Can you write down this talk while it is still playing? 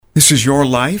This is Your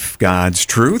Life, God's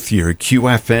Truth. Your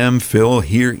QFM Phil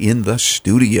here in the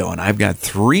studio. And I've got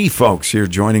three folks here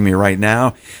joining me right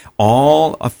now,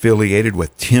 all affiliated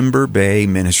with Timber Bay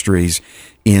Ministries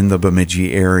in the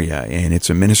Bemidji area. And it's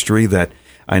a ministry that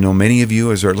I know many of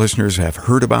you as our listeners have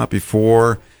heard about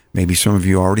before. Maybe some of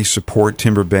you already support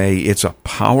Timber Bay. It's a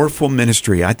powerful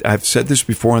ministry. I've said this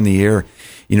before on the air.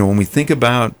 You know, when we think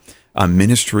about a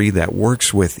ministry that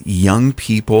works with young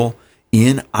people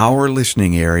in our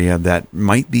listening area that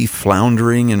might be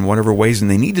floundering in whatever ways, and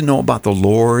they need to know about the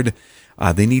Lord.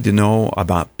 They need to know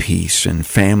about peace and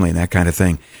family and that kind of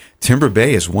thing. Timber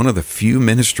Bay is one of the few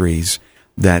ministries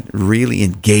that really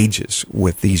engages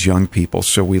with these young people.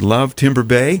 So we love Timber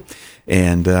Bay,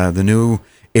 and the new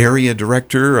area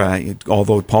director,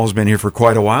 although Paul's been here for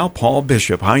quite a while, Paul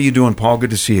Bishop. How are you doing, Paul? Good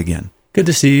to see you again. Good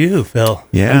to see you, Phil.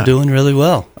 Yeah. I'm doing really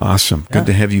well. Awesome. Good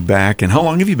to have you back. And how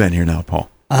long have you been here now, Paul?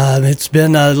 It's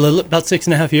been about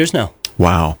 6.5 years now.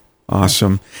 Wow.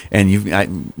 Awesome. And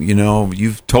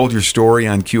you've told your story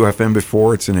on QFM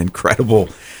before. It's an incredible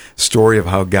story of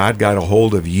how God got a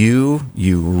hold of you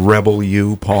rebel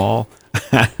you, Paul.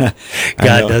 God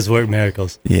does work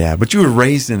miracles. Yeah, but you were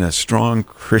raised in a strong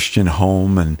Christian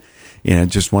home, and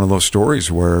just one of those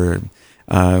stories where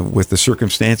with the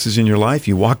circumstances in your life,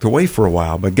 you walked away for a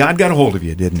while, but God got a hold of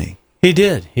you, didn't he? He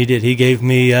did. He gave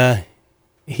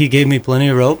me plenty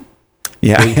of rope.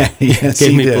 Yeah, yes, he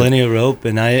gave me plenty of rope,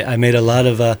 and I made a lot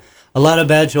of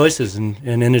bad choices and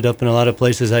ended up in a lot of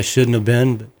places I shouldn't have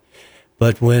been.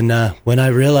 But when I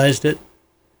realized it,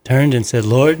 turned and said,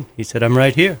 "Lord," he said, "I'm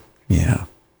right here." Yeah,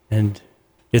 and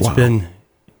it's been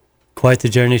quite the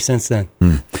journey since then.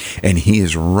 And he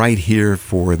is right here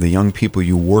for the young people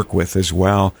you work with as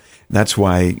well. That's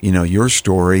why, your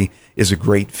story is a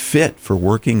great fit for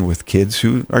working with kids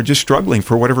who are just struggling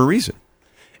for whatever reason.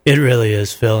 It really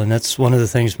is, Phil, and that's one of the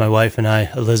things my wife and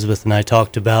I, Elizabeth and I,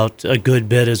 talked about a good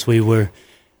bit as we were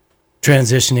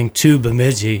transitioning to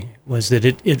Bemidji, was that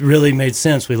it really made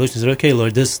sense. We looked and said, okay,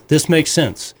 Lord, this makes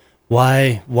sense.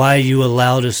 Why you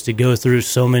allowed us to go through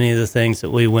so many of the things that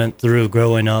we went through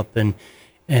growing up and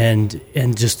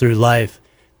just through life,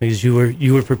 because you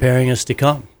were preparing us to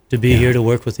come, to be here to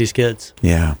work with these kids.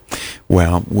 Yeah.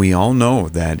 Well, we all know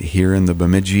that here in the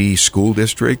Bemidji School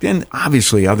District, and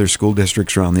obviously other school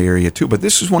districts around the area too, but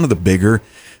this is one of the bigger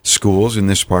schools in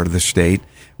this part of the state.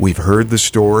 We've heard the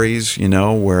stories,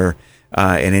 where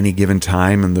at any given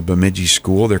time in the Bemidji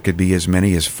school, there could be as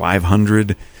many as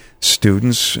 500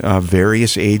 students of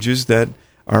various ages that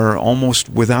are almost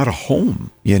without a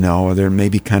home. They're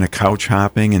maybe kind of couch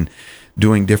hopping and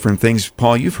doing different things.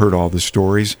 Paul, you've heard all the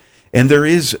stories. And there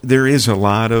is a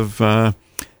lot of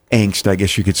angst, I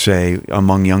guess you could say,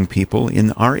 among young people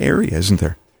in our area, isn't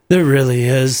there? There really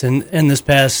is, and this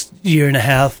past year and a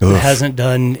half hasn't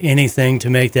done anything to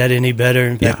make that any better.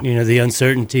 In fact, the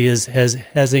uncertainty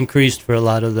has increased for a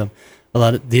lot of them. A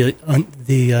lot of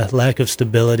the lack of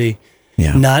stability,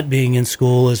 not being in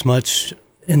school as much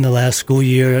in the last school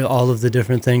year, all of the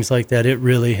different things like that. It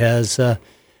really has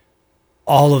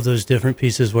all of those different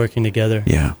pieces working together.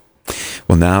 Yeah.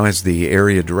 Well, now as the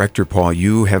area director, Paul,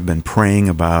 you have been praying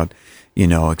about,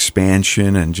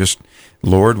 expansion and just,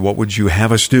 Lord, what would you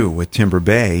have us do with Timber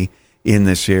Bay in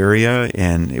this area?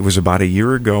 And it was about a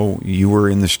year ago you were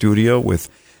in the studio with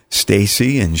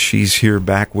Stacy, and she's here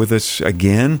back with us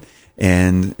again.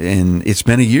 And it's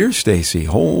been a year, Stacy.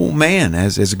 Oh, man,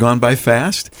 has it gone by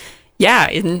fast? Yeah,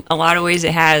 in a lot of ways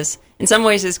it has. In some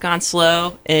ways it's gone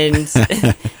slow, and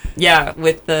yeah,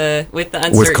 with the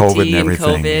uncertainty with COVID and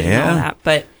COVID and all that.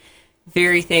 But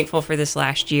very thankful for this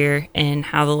last year and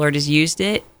how the Lord has used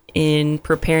it in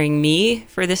preparing me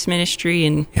for this ministry,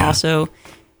 and also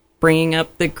bringing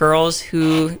up the girls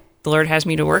who the Lord has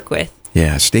me to work with.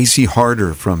 Yeah, Stacy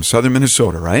Harder from Southern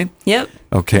Minnesota, right? Yep.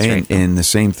 Okay, right, and the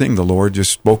same thing, the Lord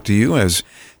just spoke to you as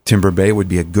Timber Bay would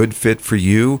be a good fit for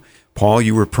you. Paul,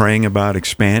 you were praying about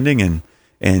expanding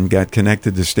and got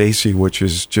connected to Stacy, which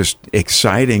is just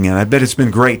exciting. And I bet it's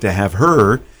been great to have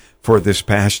her for this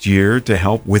past year to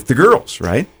help with the girls,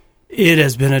 right? It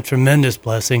has been a tremendous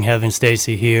blessing having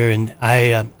Stacy here. And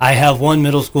I have one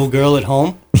middle school girl at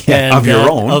home. Yeah, of your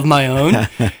own. Of my own.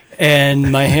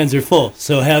 And my hands are full.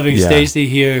 So having Stacy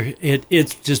here,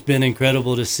 it's just been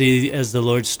incredible to see as the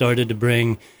Lord started to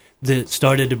bring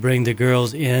the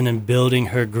girls in and building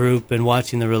her group and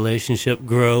watching the relationship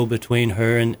grow between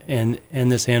her and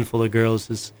this handful of girls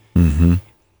is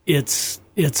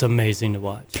it's amazing to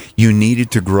watch. You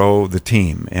needed to grow the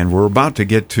team, and we're about to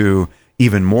get to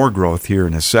even more growth here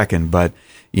in a second, but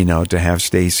to have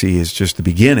Stacy is just the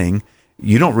beginning.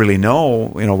 you don't really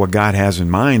know, what God has in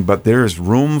mind, but there's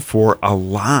room for a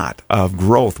lot of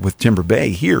growth with Timber Bay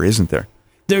here, isn't there?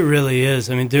 There really is.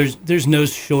 I mean, there's no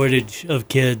shortage of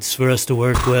kids for us to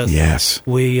work with. Yes.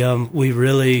 We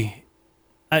really,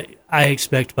 I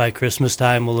expect by Christmas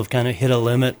time we'll have kind of hit a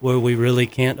limit where we really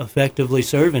can't effectively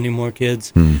serve any more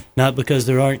kids. Not because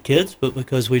there aren't kids, but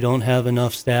because we don't have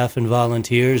enough staff and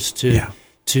volunteers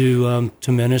to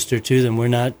minister to them.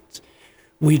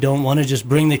 We don't want to just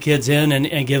bring the kids in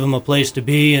and give them a place to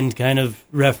be and kind of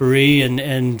referee and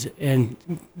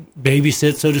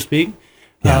babysit, so to speak.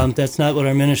 Yeah. That's not what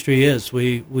our ministry is.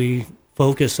 We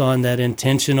focus on that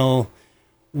intentional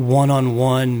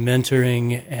one-on-one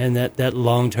mentoring and that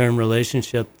long-term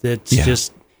relationship that's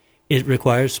just, it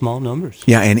requires small numbers.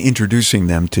 Yeah, and introducing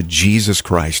them to Jesus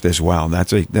Christ as well.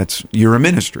 You're a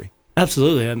ministry.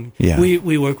 Absolutely. I mean,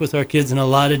 we work with our kids in a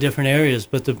lot of different areas,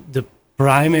 but the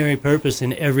primary purpose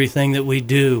in everything that we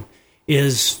do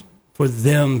is for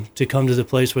them to come to the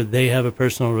place where they have a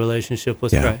personal relationship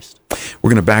with Christ. We're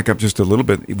going to back up just a little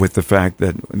bit with the fact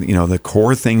that, the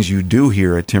core things you do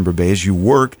here at Timber Bay is you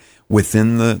work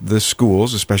within the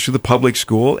schools, especially the public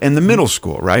school and the middle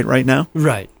school, right now?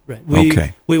 Right.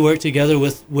 We work together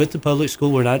with the public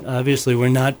school. We're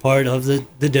not part of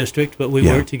the district, but we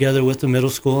work together with the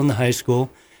middle school and the high school,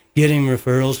 getting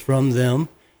referrals from them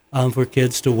for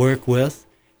kids to work with.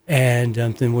 And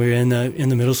then we're in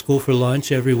the middle school for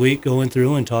lunch every week, going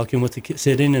through and talking with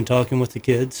sitting and talking with the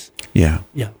kids. Yeah.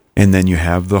 And then you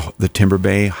have the Timber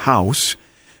Bay House,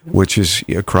 which is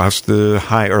across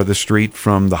the street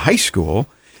from the high school,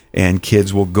 and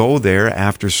kids will go there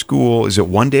after school. Is it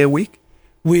one day a week?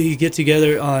 We get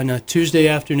together on Tuesday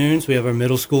afternoons. We have our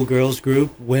middle school girls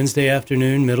group. Wednesday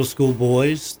afternoon, middle school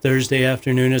boys. Thursday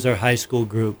afternoon is our high school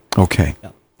group. Okay.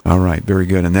 Yeah. All right. Very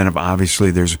good. And then obviously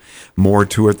there's more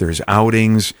to it. There's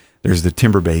outings. There's the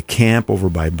Timber Bay Camp over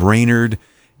by Brainerd,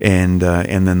 and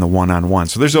then the one-on-one.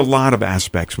 So there's a lot of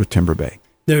aspects with Timber Bay.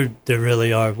 There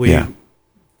really are. We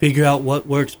figure out what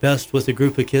works best with the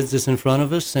group of kids that's in front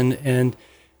of us, and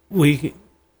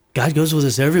God goes with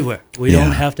us everywhere. We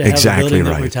don't have to have a building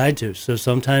that we're tied to. So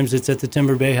sometimes it's at the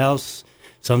Timber Bay House,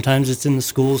 sometimes it's in the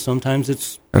school, sometimes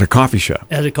it's at a coffee shop.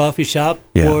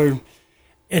 Or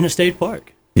in a state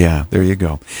park. Yeah, there you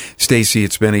go. Stacy,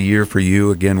 it's been a year for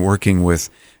you, again, working with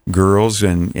girls,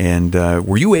 and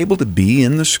were you able to be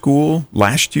in the school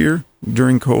last year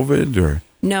during COVID? Or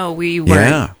no, we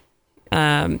weren't.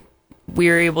 We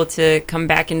were able to come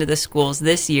back into the schools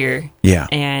this year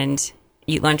and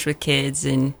eat lunch with kids.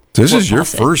 And so this is your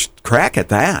first crack at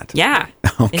that. Yeah.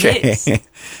 Okay. It is.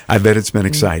 I bet it's been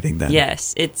exciting then.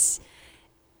 Yes.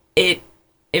 It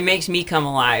makes me come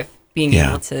alive being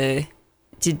able to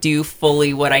do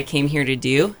fully what I came here to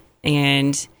do,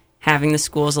 and having the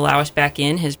schools allow us back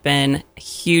in has been a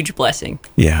huge blessing.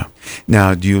 Yeah.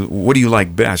 Now, what do you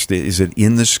like best? Is it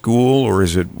in the school, or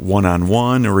is it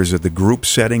one-on-one, or is it the group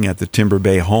setting at the Timber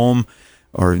Bay home?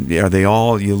 Or are they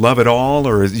all, you love it all,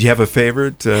 or do you have a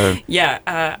favorite?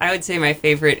 I would say my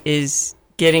favorite is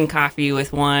getting coffee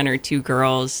with one or two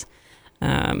girls.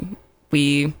 I've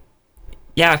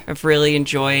really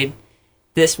enjoyed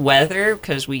this weather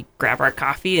because we grab our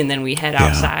coffee and then we head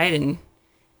outside and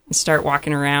start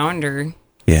walking around or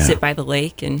sit by the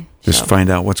lake and just find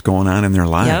out what's going on in their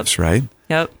lives, right?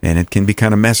 Yep. And it can be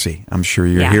kind of messy. I'm sure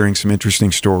you're hearing some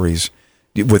interesting stories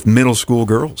with middle school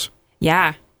girls.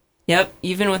 Yeah. Yep.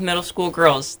 Even with middle school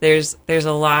girls, there's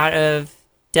a lot of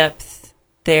depth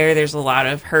there. There's a lot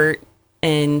of hurt,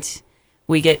 and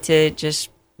we get to just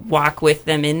walk with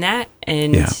them in that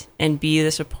and be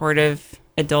the supportive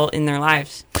adult in their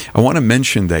lives. I want to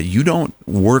mention that you don't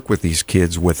work with these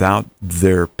kids without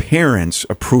their parents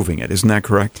approving it. Isn't that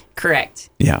correct? Correct.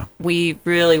 Yeah. We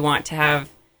really want to have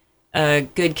a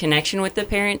good connection with the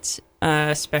parents,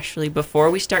 especially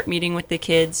before we start meeting with the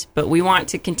kids. But we want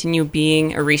to continue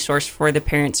being a resource for the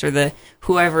parents or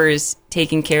whoever is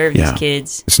taking care of these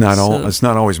kids. It's not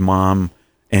always mom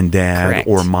and dad. Correct.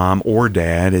 Or mom or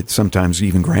dad. It's sometimes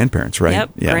even grandparents, right?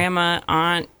 Yep. Yeah. Grandma,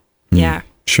 aunt. Yeah.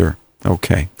 Sure.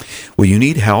 Okay. Well, you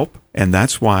need help, and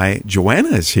that's why Joanna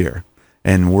is here.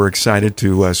 And we're excited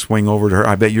to swing over to her.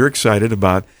 I bet you're excited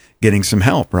about getting some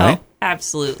help, right? Oh,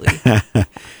 absolutely.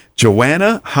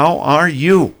 Joanna, how are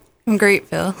you? I'm great,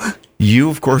 Phil.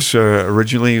 You, of course,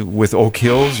 originally with Oak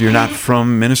Hills. You're not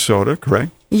from Minnesota,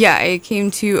 correct? Yeah, I came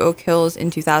to Oak Hills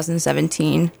in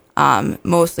 2017,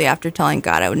 mostly after telling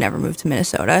God I would never move to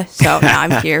Minnesota. So now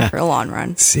I'm here for a long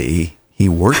run. See, he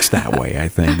works that way, I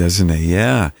think, doesn't he?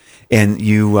 Yeah. And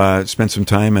you spent some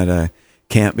time at a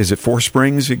camp. Is it Four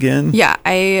Springs again? Yeah,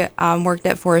 I worked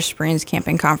at Forest Springs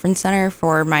Camping Conference Center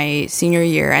for my senior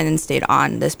year and then stayed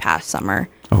on this past summer.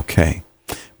 Okay.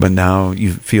 But now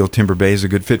you feel Timber Bay is a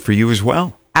good fit for you as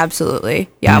well? Absolutely.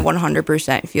 Yeah,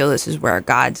 100% feel this is where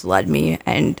God's led me.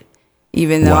 And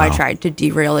even though I Wow. tried to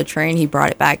derail the train, he brought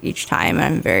it back each time. And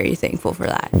I'm very thankful for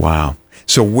that. Wow.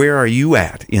 So where are you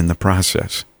at in the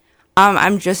process?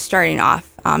 I'm just starting off.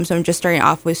 So I'm just starting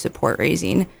off with support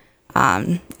raising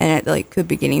and at like the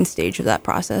beginning stage of that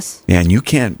process. And you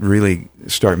can't really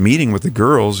start meeting with the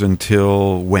girls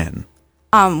until when?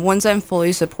 Once I'm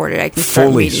fully supported, I can start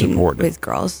Fully meeting supported. with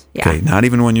girls. Yeah. Okay, not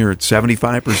even when you're at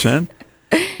 75%?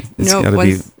 No, gotta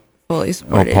once fully Oh,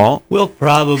 supported. Paul? We'll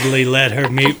probably let her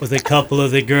meet with a couple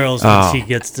of the girls when Oh. she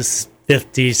gets to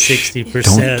 50,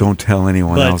 60%. Don't tell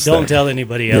anyone but else don't that. tell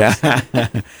anybody else. Yeah.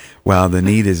 Well, the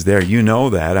need is there. You know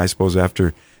that, I suppose,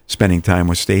 after spending time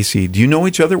with Stacy. Do you know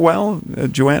each other well,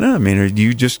 Joanna? I mean, are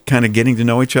you just kind of getting to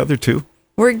know each other too?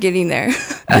 We're getting there.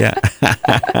 Yeah.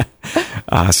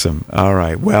 Awesome. All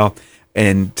right. Well,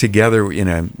 and together in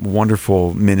a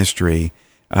wonderful ministry,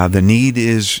 the need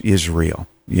is real.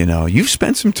 You know, you've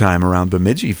spent some time around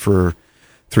Bemidji for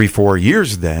 3-4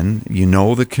 years then. You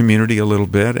know the community a little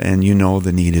bit, and you know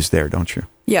the need is there, don't you?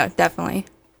 Yeah, definitely.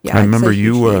 Yeah, I it's remember a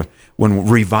huge you, need. when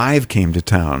Revive came to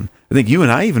town, I think you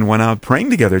and I even went out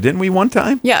praying together, didn't we, one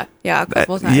time? Yeah, a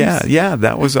couple times. Yeah,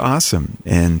 that was awesome.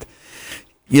 And,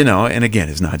 you know, and again,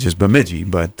 it's not just Bemidji,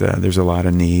 but there's a lot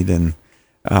of need and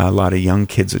a lot of young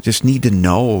kids that just need to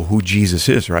know who Jesus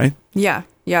is, right? Yeah,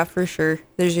 for sure.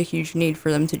 There's a huge need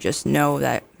for them to just know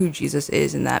that who Jesus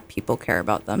is and that people care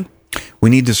about them. We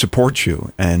need to support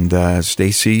you. And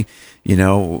Stacy, you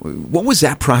know, what was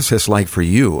that process like for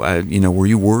you? You know, were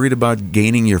you worried about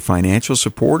gaining your financial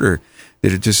support, or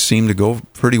did it just seem to go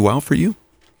pretty well for you?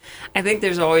 I think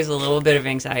there's always a little bit of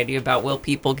anxiety about will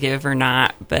people give or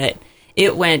not, but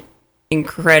it went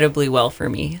incredibly well for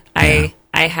me. Yeah.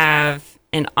 I have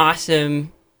an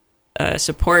awesome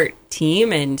support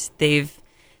team, and they've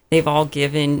all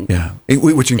given. Yeah,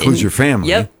 which includes your family.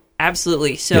 Yep,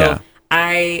 absolutely. So Yeah.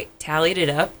 I tallied it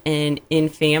up, and in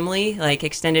family, like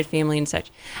extended family and such,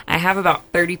 I have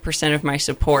about 30% of my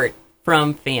support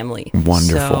from family.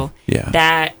 Wonderful. So Yeah.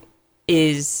 that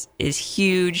is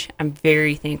huge. I'm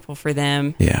very thankful for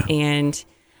them. Yeah. And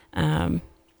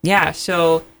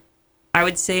so I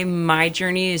would say my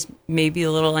journey is maybe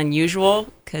a little unusual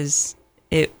because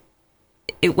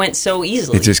it went so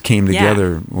easily. It just came Yeah.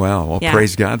 together well. Yeah.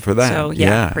 Praise God for that. So,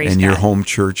 praise and your God. home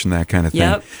church and that kind of thing.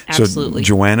 Yep, absolutely. So,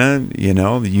 Joanna, you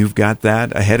know, you've got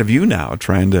that ahead of you now,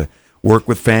 trying to work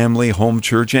with family, home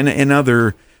church, and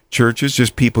other churches,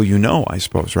 just people you know, I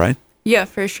suppose, right? Yeah,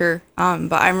 for sure.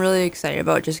 But I'm really excited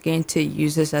about just getting to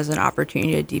use this as an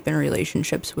opportunity to deepen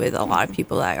relationships with a lot of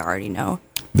people that I already know.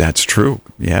 That's true.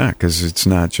 Yeah, because it's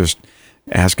not just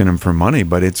asking them for money,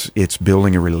 but it's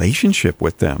building a relationship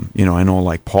with them. You know, I know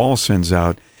like Paul sends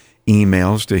out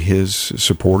emails to his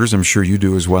supporters. I'm sure you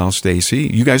do as well, Stacy.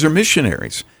 You guys are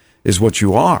missionaries, is what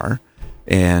you are.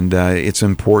 And it's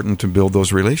important to build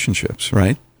those relationships,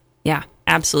 right? Yeah,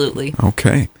 absolutely.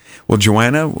 Okay. Well,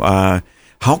 Joanna,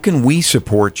 how can we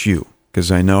support you?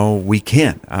 Because I know we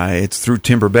can. It's through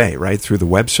Timber Bay, right? Through the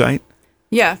website?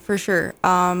 Yeah, for sure.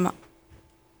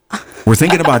 We're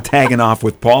thinking about tagging off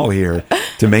with Paul here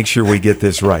to make sure we get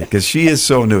this right, because she is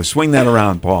so new. Swing that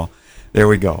around, Paul. There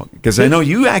we go. Because I know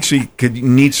you actually could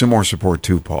need some more support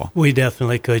too, Paul. We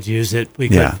definitely could use it. We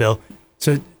Yeah. could, Phil.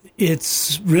 So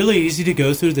it's really easy to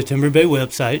go through the Timber Bay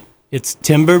website. It's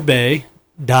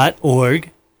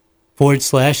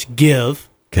timberbay.org/give.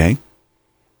 Okay.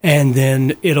 And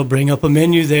then it'll bring up a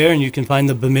menu there, and you can find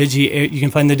the Bemidji. You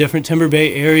can find the different Timber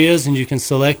Bay areas, and you can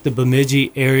select the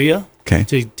Bemidji area Okay.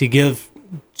 to give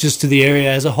just to the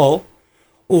area as a whole.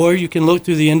 Or you can look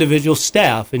through the individual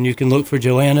staff, and you can look for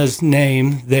Joanna's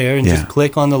name there, and Yeah. just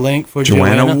click on the link for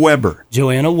Joanna Weber.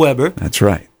 Joanna Weber. That's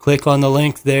right. Click on the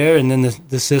link there, and then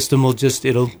the system will just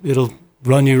it'll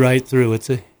run you right through.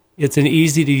 It's an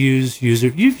easy to use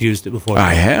user. You've used it before.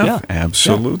 I have. Yeah.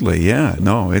 Absolutely. Yeah.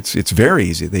 No, it's very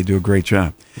easy. They do a great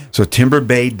job. So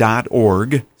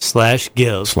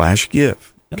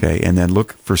timberbay.org/give. Okay. And then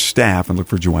look for staff and look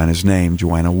for Joanna's name,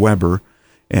 Joanna Weber.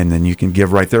 And then you can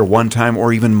give right there. One time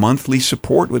or even monthly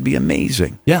support would be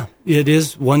amazing. Yeah, it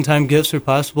is. One-time gifts are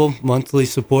possible. Monthly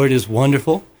support is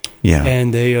wonderful. Yeah.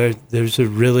 And there's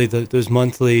those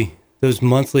monthly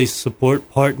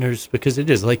support partners, because it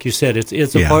is, like you said, it's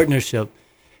a Yeah. partnership.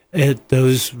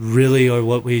 Those really are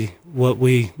what we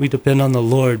depend on the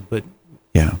Lord, but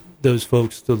Yeah. those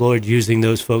folks, the Lord using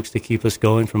those folks to keep us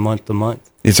going from month to month.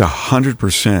 It's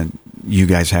 100% you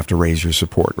guys have to raise your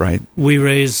support, right? We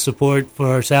raise support for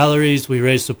our salaries. We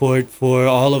raise support for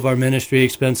all of our ministry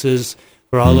expenses,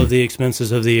 for all of the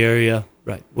expenses of the area.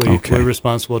 Right. We're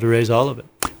responsible to raise all of it.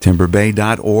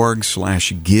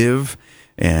 timberbay.org/give,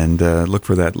 and look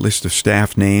for that list of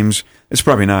staff names. It's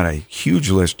probably not a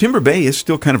huge list. Timber Bay is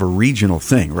still kind of a regional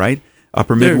thing, right?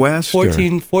 Upper Midwest?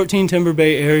 14 Timber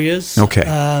Bay areas. Okay.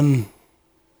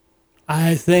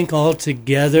 I think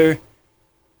altogether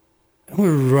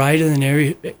we're right in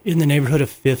the neighborhood of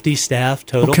 50 staff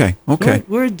total. Okay.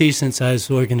 We're a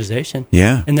decent-sized organization.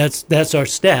 Yeah. And that's our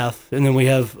staff, and then we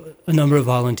have a number of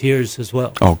volunteers as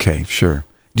well. Okay, sure.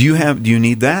 Do you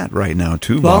need that right now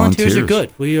too? Volunteers are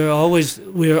good. We are always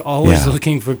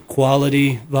looking for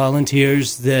quality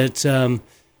volunteers that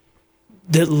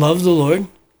love the Lord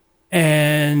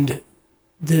and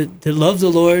that love the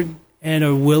Lord and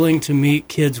are willing to meet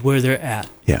kids where they're at.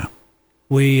 Yeah.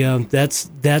 We that's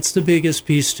the biggest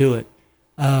piece to it.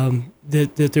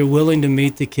 That they're willing to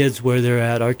meet the kids where they're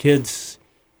at. Our kids,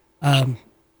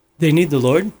 they need the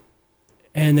Lord,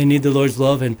 and they need the Lord's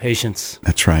love and patience.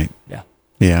 That's right. Yeah.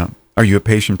 Yeah. Are you a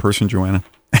patient person, Joanna?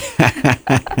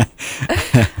 The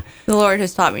Lord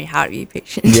has taught me how to be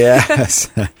patient. Yes.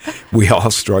 We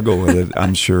all struggle with it,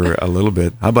 I'm sure, a little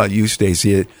bit. How about you,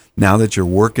 Stacy? Now that you're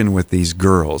working with these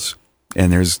girls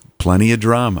and there's plenty of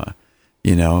drama,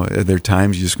 are there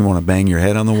times you just want to bang your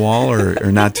head on the wall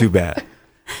or not too bad?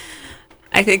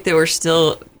 I think that we're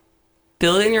still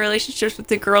building the relationships with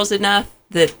the girls enough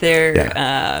that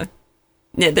they're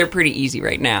pretty easy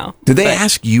right now. Do they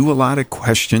ask you a lot of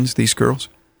questions, these girls?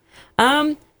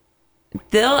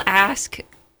 They'll ask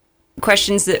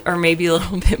questions that are maybe a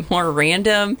little bit more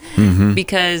random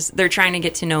because they're trying to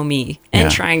get to know me and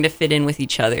trying to fit in with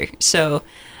each other. So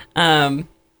the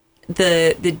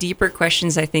deeper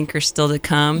questions I think are still to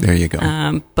come. There you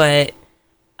go. But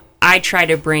I try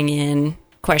to bring in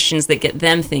questions that get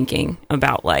them thinking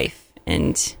about life.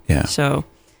 And so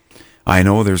I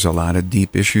know there's a lot of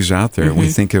deep issues out there. We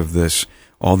think of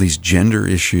all these gender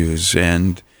issues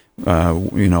and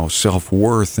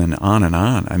self-worth and on and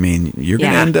on. I mean, you're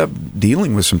going to end up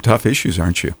dealing with some tough issues,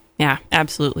 aren't you? Yeah,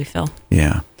 absolutely, Phil.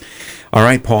 Yeah. All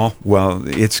right, Paul. Well,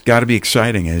 it's got to be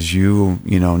exciting as you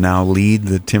now lead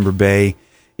the Timber Bay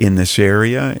in this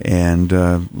area and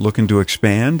looking to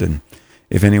expand. And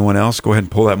if anyone else, go ahead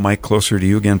and pull that mic closer to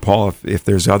you again, Paul. If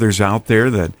there's others out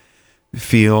there that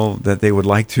feel that they would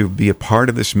like to be a part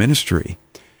of this ministry,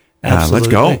 let's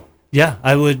go. Yeah,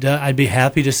 I would. I'd be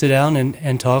happy to sit down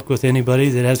and talk with anybody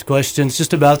that has questions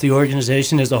just about the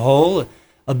organization as a whole,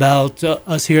 about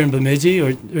us here in Bemidji, or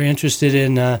interested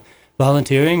in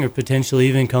volunteering or potentially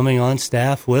even coming on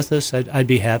staff with us. I'd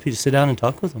be happy to sit down and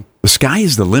talk with them. The sky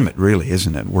is the limit, really,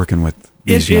 isn't it? Working with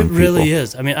these young people. It really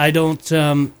is. I mean, I don't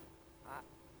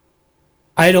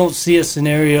see a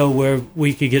scenario where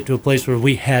we could get to a place where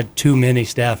we had too many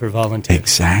staff or volunteers.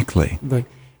 Exactly. But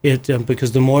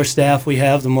because the more staff we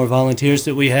have, the more volunteers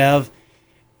that we have,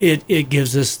 it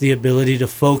gives us the ability to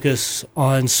focus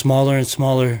on smaller and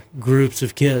smaller groups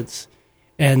of kids.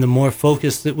 And the more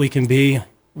focused that we can be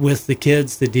with the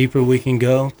kids, the deeper we can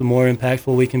go, the more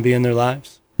impactful we can be in their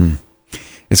lives.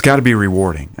 It's got to be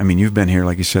rewarding. I mean, you've been here,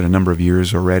 like you said, a number of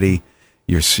years already.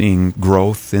 You're seeing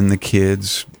growth in the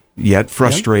kids, yet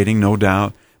frustrating, no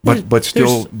doubt, but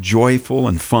still joyful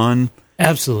and fun.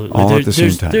 Absolutely. All at the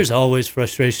same time. There's always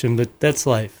frustration, but that's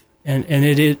life. And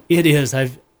it is.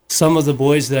 Some of the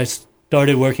boys that I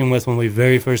started working with when we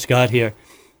very first got here,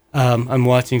 I'm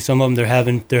watching some of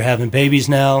them. They're having babies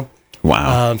now.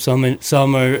 Wow.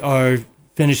 Some are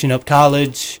finishing up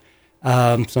college.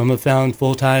 Some have found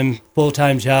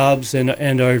full-time jobs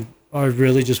and are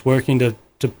really just working to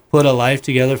put a life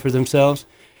together for themselves.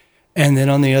 And then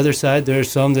on the other side, there are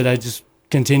some that I just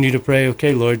continue to pray,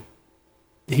 okay, Lord,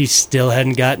 he still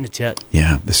hadn't gotten it yet.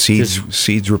 Yeah, the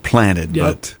seeds were planted,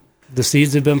 but the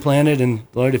seeds have been planted, and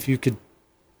Lord, if you could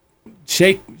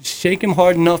shake him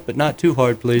hard enough, but not too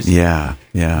hard, please. Yeah.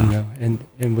 And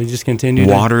we just continue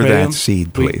water to pray that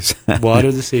seed, please.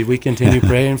 Water the seed. We continue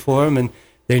praying for them, and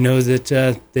they know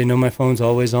that they know my phone's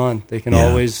always on. They can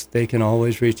always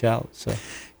reach out. So.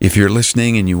 If you're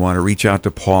listening and you want to reach out to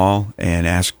Paul and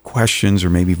ask questions or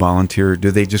maybe volunteer,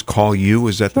 do they just call you?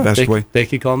 Is that the best way? They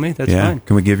could call me. That's fine.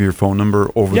 Can we give your phone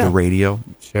number over the radio?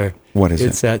 Sure. What is it?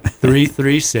 It's at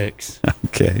 336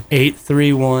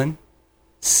 831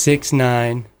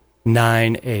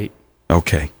 6998.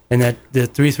 Okay. And that the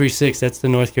 336, that's the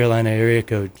North Carolina area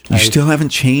code. You still haven't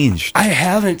changed. I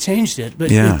haven't changed it, but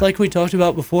like we talked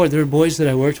about before, there are boys that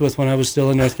I worked with when I was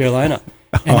still in North Carolina.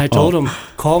 And I told them,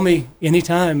 call me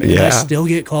anytime. And I still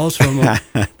get calls from them.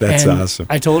 That's and awesome.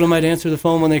 I told them I'd answer the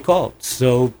phone when they called.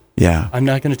 So I'm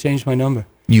not going to change my number.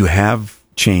 You have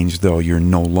changed, though. You're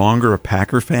no longer a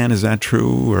Packer fan. Is that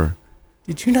true? Or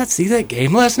did you not see that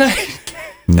game last night?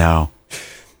 No.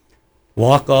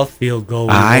 Walk-off field goal.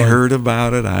 I heard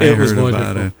about it. I heard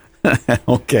about it.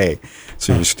 Okay.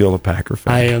 So you're still a Packer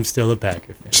fan. I am still a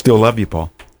Packer fan. Still love you,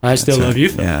 Paul. I still love you,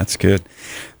 Phil. Yeah, that's good.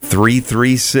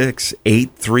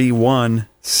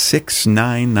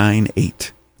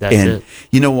 336-831-6998. That's it.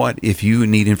 You know what? If you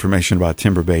need information about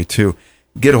Timber Bay, too,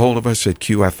 get a hold of us at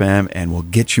QFM, and we'll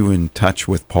get you in touch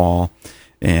with Paul.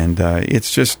 And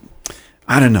it's just,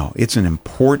 I don't know, it's an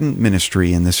important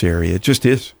ministry in this area. It just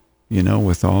is,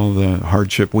 with all the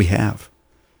hardship we have.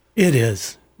 It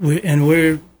is.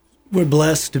 We're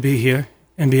blessed to be here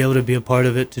and be able to be a part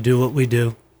of it, to do what we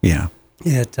do. Yeah.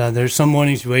 There's some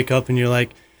mornings you wake up and you're like,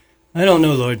 I don't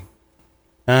know, Lord.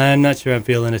 I'm not sure I'm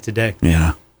feeling it today.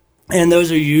 Yeah. And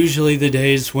those are usually the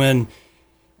days when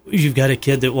you've got a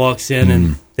kid that walks in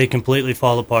and they completely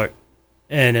fall apart.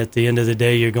 And at the end of the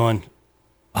day, you're going,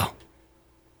 wow.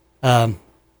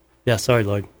 Sorry,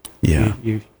 Lord. Yeah.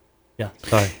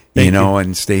 Sorry.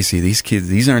 And Stacy,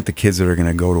 these aren't the kids that are going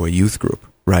to go to a youth group,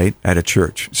 right, at a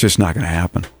church. It's just not going to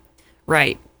happen.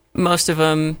 Right. Most of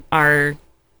them are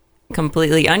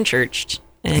completely unchurched.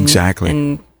 Exactly.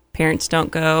 And parents don't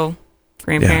go,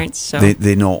 grandparents. So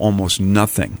they know almost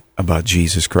nothing about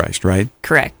Jesus Christ, right?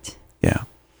 Correct. Yeah.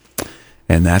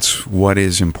 And that's what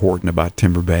is important about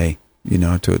Timber Bay,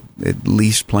 to at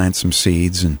least plant some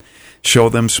seeds and show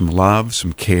them some love,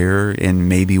 some care, and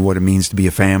maybe what it means to be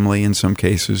a family in some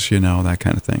cases, that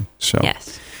kind of thing. So,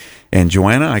 yes. And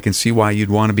Joanna, I can see why you'd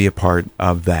want to be a part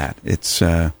of that. It's,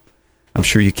 I'm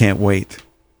sure you can't wait.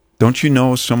 Don't you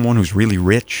know someone who's really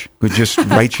rich who just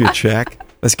writes you a check?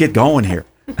 Let's get going here.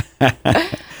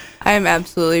 I am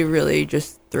absolutely really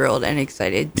just thrilled and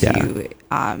excited to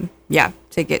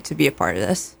get to be a part of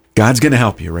this. God's going to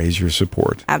help you raise your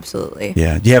support. Absolutely.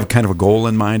 Yeah. Do you have kind of a goal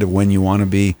in mind of when you want to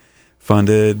be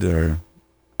funded, or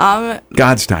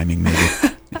God's timing maybe?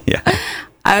 Yeah.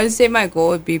 I would say my goal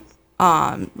would be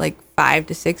 5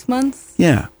 to 6 months.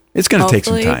 Yeah. It's going to take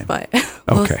some time. But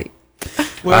we'll okay. see.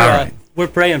 All right. We're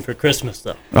praying for Christmas,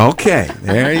 though. Okay,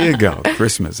 there you go.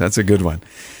 Christmas, that's a good one.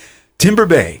 Timber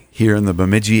Bay here in the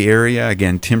Bemidji area.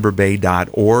 Again,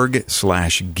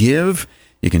 timberbay.org/give.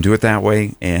 You can do it that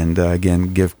way. And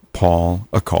again, give Paul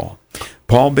a call.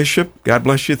 Paul Bishop, God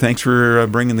bless you. Thanks for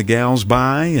bringing the gals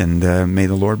by, and may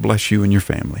the Lord bless you and your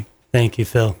family. Thank you,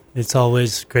 Phil. It's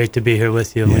always great to be here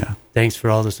with you. Yeah. Thanks for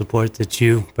all the support that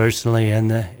you personally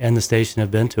and the station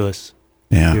have been to us.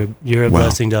 Yeah. You're a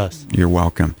blessing to us. You're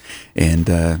welcome.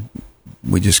 And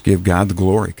we just give God the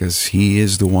glory, because He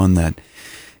is the one that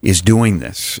is doing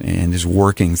this and is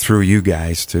working through you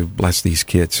guys to bless these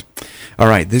kids. All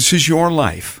right, this is your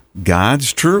life,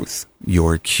 God's truth,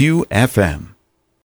 your QFM.